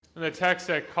And the text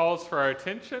that calls for our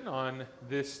attention on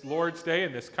this Lord's Day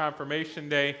and this Confirmation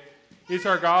Day is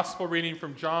our gospel reading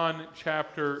from John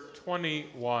chapter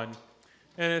 21,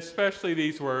 and especially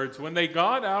these words. When they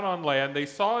got out on land, they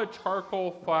saw a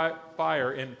charcoal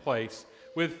fire in place,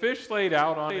 with fish laid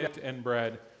out on it and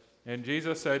bread. And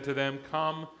Jesus said to them,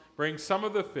 "Come, bring some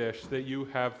of the fish that you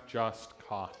have just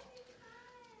caught."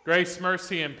 Grace,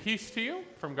 mercy, and peace to you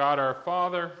from God our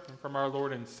Father and from our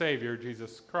Lord and Savior,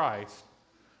 Jesus Christ.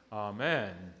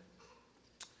 Amen.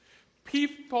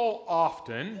 People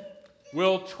often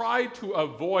will try to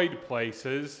avoid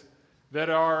places that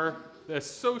are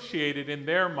associated in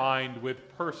their mind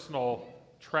with personal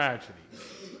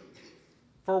tragedies.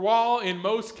 For while in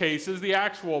most cases the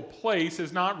actual place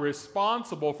is not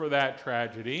responsible for that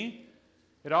tragedy,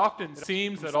 it often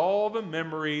seems that all the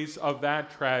memories of that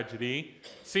tragedy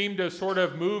seem to sort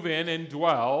of move in and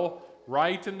dwell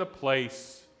right in the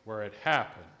place where it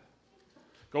happened.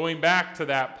 Going back to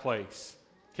that place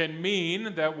can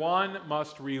mean that one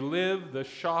must relive the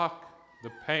shock,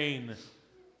 the pain,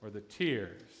 or the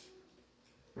tears.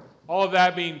 All of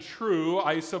that being true,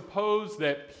 I suppose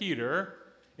that Peter,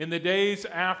 in the days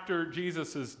after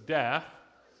Jesus' death,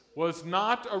 was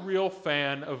not a real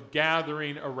fan of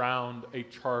gathering around a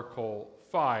charcoal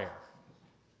fire.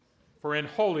 For in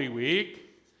Holy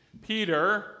Week,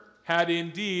 Peter had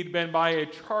indeed been by a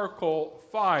charcoal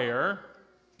fire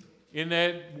in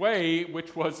a way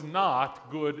which was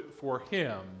not good for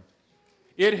him.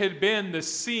 It had been the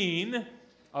scene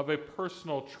of a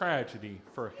personal tragedy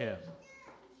for him.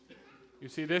 You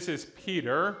see, this is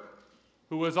Peter,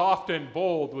 who was often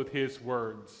bold with his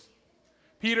words.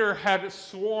 Peter had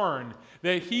sworn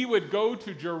that he would go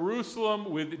to Jerusalem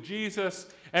with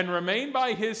Jesus and remain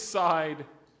by his side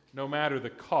no matter the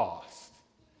cost.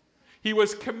 He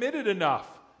was committed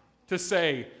enough to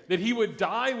say that he would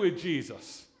die with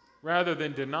Jesus rather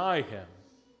than deny him.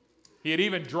 He had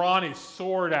even drawn his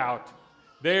sword out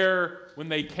there when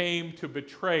they came to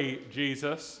betray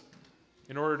Jesus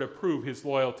in order to prove his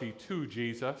loyalty to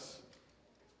Jesus.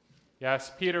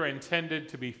 Yes, Peter intended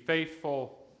to be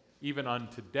faithful even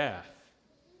unto death.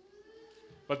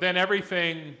 But then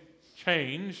everything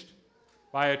changed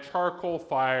by a charcoal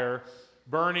fire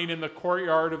burning in the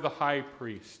courtyard of the high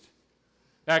priest.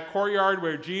 That courtyard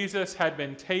where Jesus had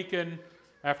been taken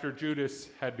after Judas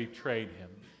had betrayed him.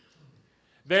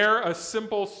 There, a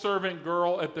simple servant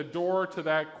girl at the door to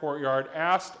that courtyard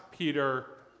asked Peter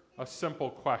a simple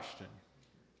question.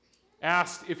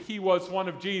 Asked if he was one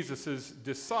of Jesus'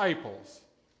 disciples.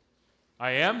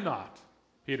 "I am not,"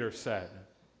 Peter said.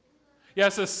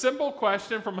 Yes, a simple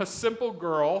question from a simple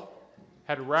girl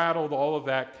had rattled all of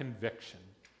that conviction.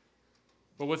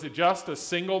 But was it just a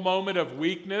single moment of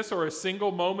weakness or a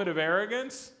single moment of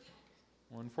arrogance?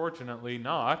 Well, unfortunately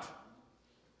not.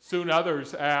 Soon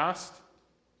others asked,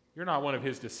 "You're not one of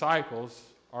his disciples,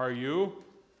 are you?"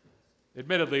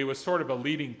 Admittedly, it was sort of a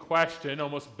leading question,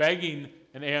 almost begging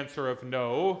an answer of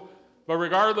no. But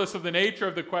regardless of the nature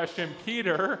of the question,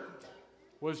 Peter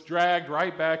was dragged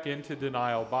right back into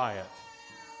denial by it.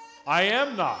 "I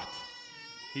am not,"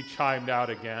 he chimed out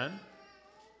again.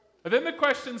 But then the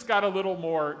questions got a little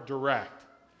more direct.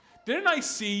 "Didn't I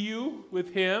see you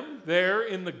with him there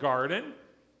in the garden?"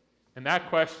 And that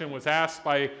question was asked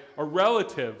by a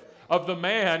relative of the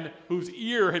man whose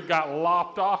ear had got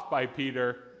lopped off by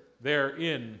Peter there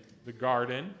in the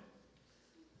garden.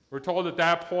 We're told at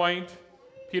that point,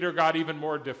 Peter got even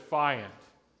more defiant.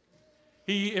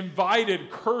 He invited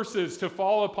curses to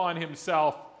fall upon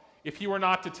himself if he were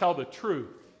not to tell the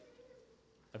truth.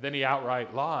 And then he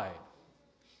outright lied.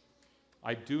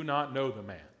 "I do not know the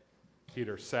man,"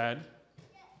 Peter said.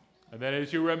 And then,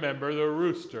 as you remember, the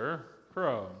rooster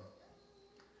crowed.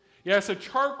 Yes, a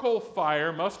charcoal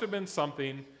fire must have been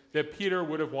something that Peter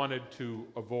would have wanted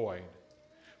to avoid.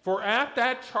 For at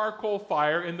that charcoal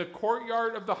fire in the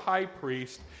courtyard of the high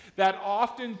priest, that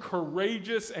often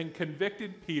courageous and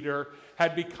convicted Peter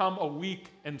had become a weak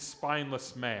and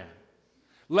spineless man,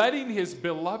 letting his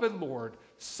beloved Lord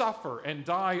suffer and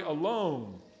die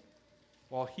alone,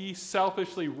 while he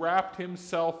selfishly wrapped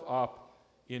himself up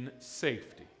in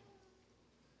safety.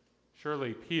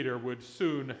 Surely Peter would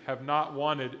soon have not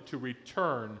wanted to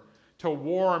return to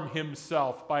warm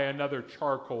himself by another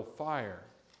charcoal fire.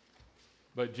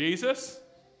 But Jesus,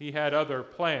 he had other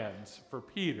plans for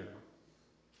Peter.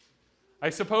 I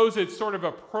suppose it's sort of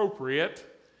appropriate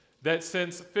that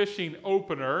since fishing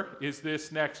opener is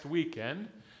this next weekend,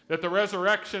 that the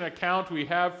resurrection account we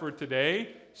have for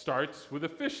today starts with a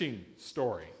fishing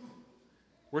story.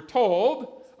 We're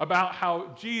told about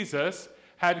how Jesus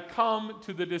had come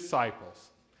to the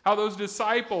disciples, how those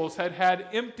disciples had had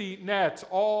empty nets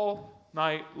all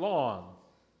night long.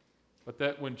 But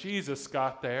that when Jesus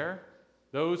got there,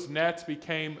 those nets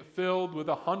became filled with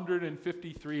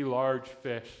 153 large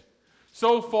fish,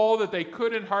 so full that they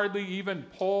couldn't hardly even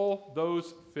pull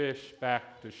those fish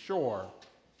back to shore.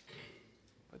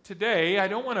 But today, I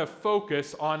don't want to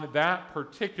focus on that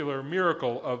particular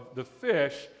miracle of the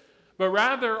fish, but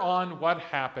rather on what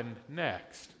happened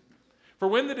next. For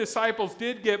when the disciples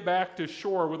did get back to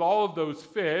shore with all of those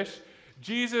fish,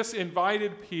 Jesus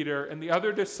invited Peter and the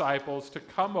other disciples to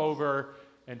come over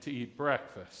and to eat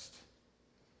breakfast.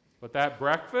 But that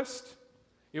breakfast,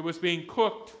 it was being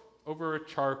cooked over a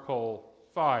charcoal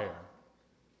fire.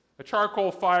 A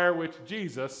charcoal fire which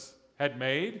Jesus had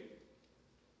made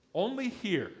only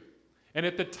here. And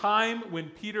at the time when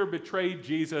Peter betrayed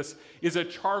Jesus, is a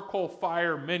charcoal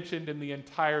fire mentioned in the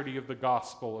entirety of the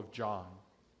Gospel of John.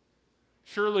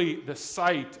 Surely the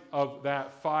sight of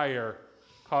that fire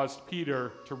caused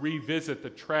Peter to revisit the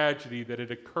tragedy that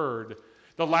had occurred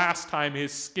the last time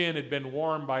his skin had been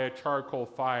warmed by a charcoal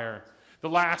fire, the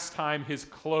last time his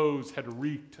clothes had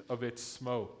reeked of its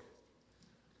smoke.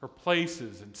 For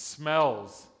places and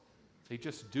smells, they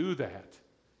just do that.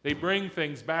 They bring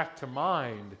things back to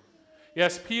mind.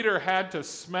 Yes, Peter had to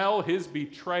smell his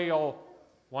betrayal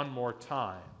one more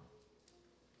time.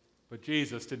 But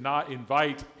Jesus did not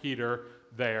invite Peter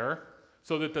there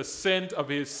so that the scent of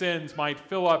his sins might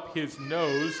fill up his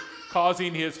nose,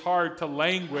 causing his heart to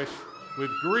languish with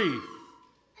grief.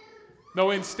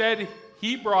 No, instead,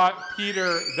 he brought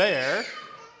Peter there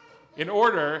in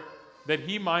order that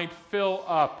he might fill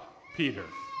up Peter.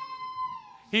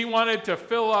 He wanted to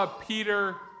fill up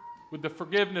Peter with the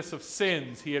forgiveness of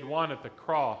sins he had won at the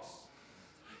cross.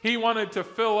 He wanted to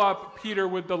fill up Peter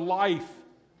with the life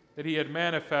that he had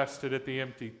manifested at the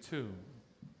empty tomb.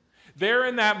 There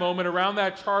in that moment, around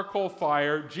that charcoal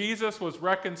fire, Jesus was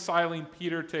reconciling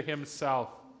Peter to himself.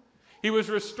 He was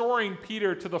restoring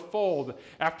Peter to the fold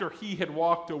after he had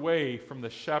walked away from the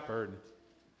shepherd.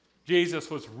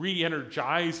 Jesus was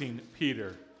re-energizing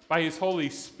Peter by his Holy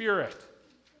Spirit,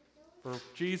 for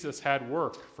Jesus had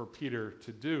work for Peter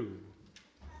to do.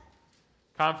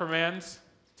 Confirmands,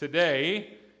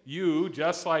 today, you,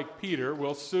 just like Peter,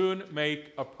 will soon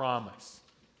make a promise.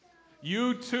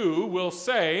 You too will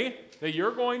say that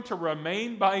you're going to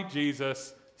remain by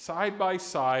Jesus side by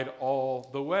side all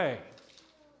the way.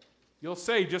 You'll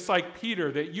say, just like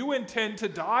Peter, that you intend to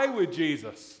die with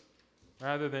Jesus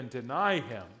rather than deny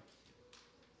him.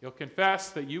 You'll confess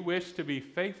that you wish to be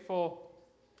faithful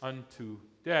unto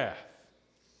death.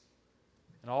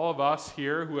 And all of us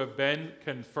here who have been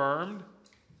confirmed,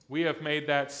 we have made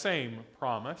that same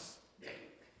promise.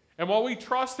 And while we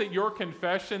trust that your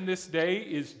confession this day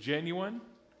is genuine,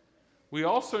 we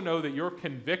also know that your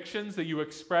convictions that you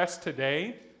express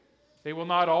today, they will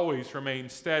not always remain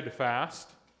steadfast.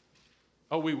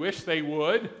 Oh, we wish they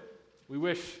would. We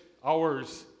wish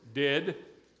ours did.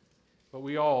 But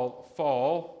we all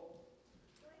fall.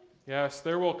 Yes,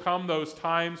 there will come those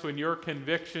times when your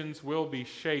convictions will be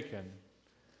shaken.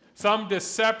 Some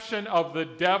deception of the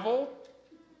devil,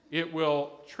 it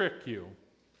will trick you.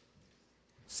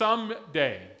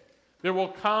 Someday, there will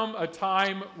come a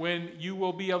time when you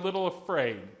will be a little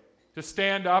afraid to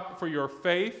stand up for your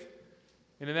faith,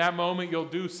 and in that moment you'll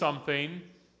do something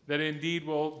that indeed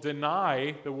will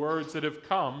deny the words that have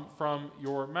come from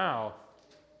your mouth.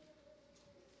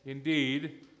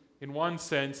 Indeed, in one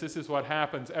sense, this is what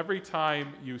happens every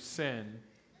time you sin.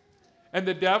 And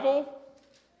the devil,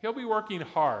 he'll be working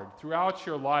hard throughout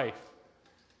your life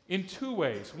in two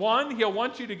ways. One, he'll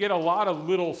want you to get a lot of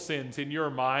little sins in your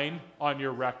mind on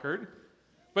your record,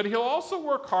 but he'll also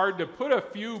work hard to put a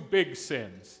few big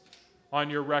sins on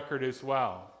your record as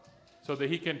well, so that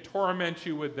he can torment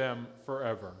you with them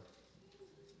forever.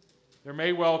 There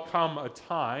may well come a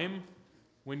time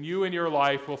when you in your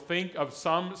life will think of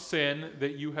some sin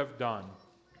that you have done,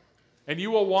 and you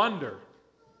will wonder,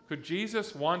 could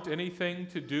Jesus want anything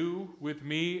to do with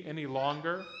me any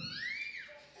longer?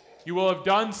 You will have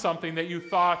done something that you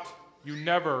thought you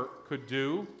never could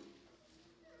do,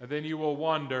 and then you will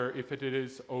wonder if it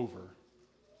is over.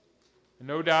 And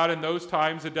no doubt in those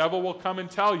times the devil will come and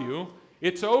tell you,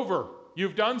 it's over.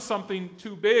 You've done something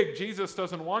too big. Jesus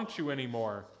doesn't want you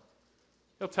anymore.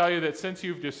 He'll tell you that since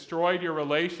you've destroyed your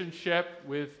relationship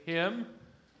with him,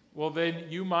 well, then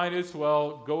you might as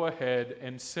well go ahead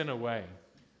and sin away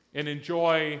and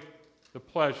enjoy the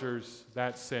pleasures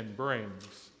that sin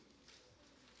brings.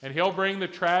 And he'll bring the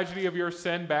tragedy of your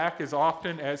sin back as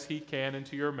often as he can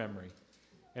into your memory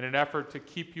in an effort to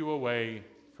keep you away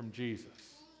from Jesus.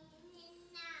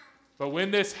 But when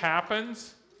this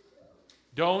happens,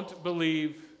 don't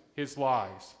believe his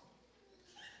lies.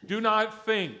 Do not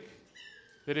think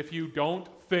that if you don't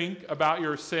think about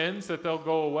your sins, that they'll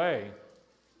go away.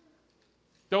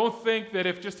 Don't think that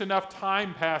if just enough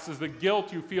time passes, the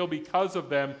guilt you feel because of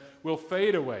them will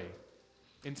fade away.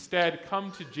 Instead,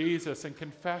 come to Jesus and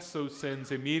confess those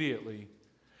sins immediately.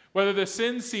 Whether the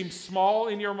sins seem small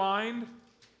in your mind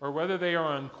or whether they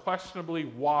are unquestionably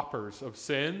whoppers of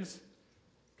sins,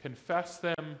 confess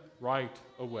them right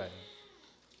away.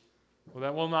 Well,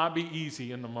 that will not be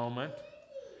easy in the moment.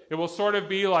 It will sort of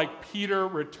be like Peter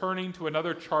returning to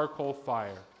another charcoal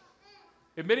fire.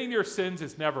 Admitting your sins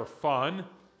is never fun.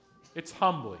 It's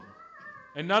humbling.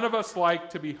 And none of us like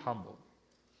to be humbled.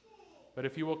 But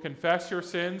if you will confess your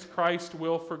sins, Christ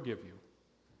will forgive you.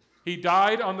 He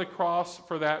died on the cross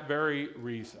for that very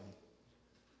reason.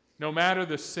 No matter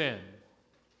the sin,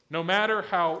 no matter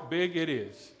how big it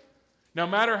is, no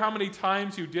matter how many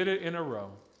times you did it in a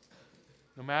row,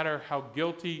 no matter how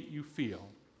guilty you feel,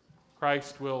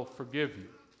 Christ will forgive you.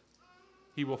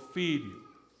 He will feed you.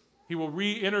 He will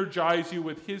re-energize you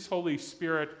with His Holy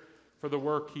Spirit for the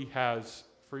work He has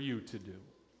for you to do.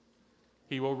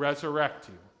 He will resurrect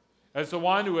you as the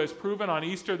one who has proven on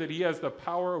Easter that He has the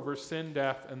power over sin,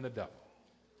 death, and the devil.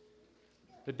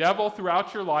 The devil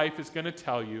throughout your life is going to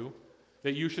tell you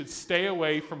that you should stay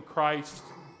away from Christ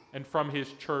and from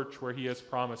His church where He has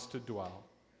promised to dwell.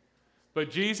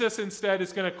 But Jesus instead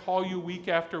is going to call you week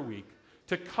after week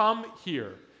to come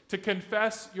here, to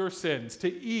confess your sins,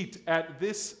 to eat at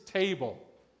this table,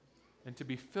 and to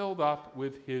be filled up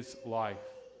with His life.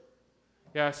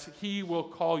 Yes, He will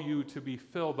call you to be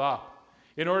filled up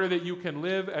in order that you can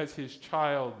live as His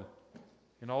child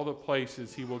in all the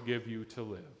places He will give you to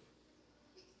live.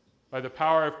 By the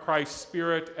power of Christ's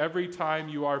Spirit, every time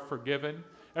you are forgiven,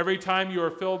 every time you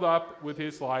are filled up with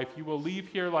His life, you will leave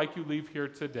here like you leave here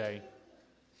today.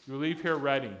 You will leave here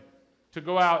ready to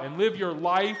go out and live your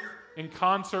life in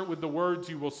concert with the words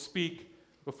you will speak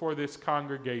before this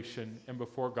congregation and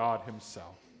before God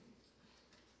Himself.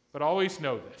 But always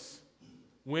know this.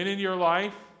 When in your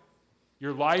life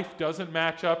doesn't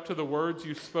match up to the words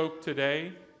you spoke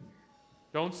today,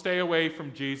 don't stay away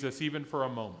from Jesus even for a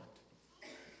moment.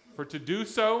 For to do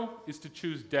so is to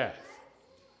choose death.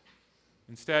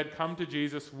 Instead, come to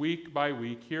Jesus week by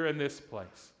week here in this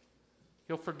place.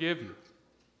 He'll forgive you.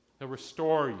 He'll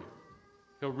restore you.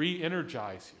 He'll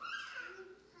re-energize you.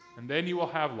 And then you will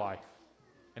have life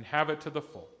and have it to the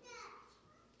full.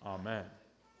 Amen.